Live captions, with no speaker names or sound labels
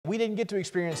We didn't get to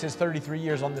experience His 33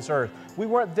 years on this earth. We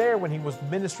weren't there when He was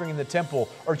ministering in the temple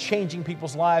or changing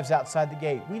people's lives outside the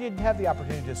gate. We didn't have the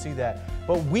opportunity to see that.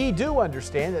 But we do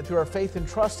understand that through our faith and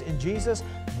trust in Jesus,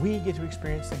 we get to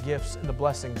experience the gifts and the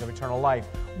blessings of eternal life.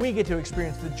 We get to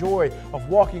experience the joy of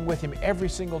walking with Him every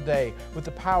single day with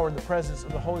the power and the presence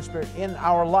of the Holy Spirit in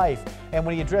our life. And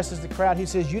when He addresses the crowd, He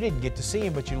says, you didn't get to see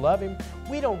Him, but you love Him.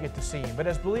 We don't get to see Him. But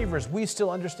as believers, we still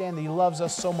understand that He loves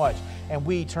us so much, and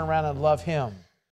we turn around and love Him.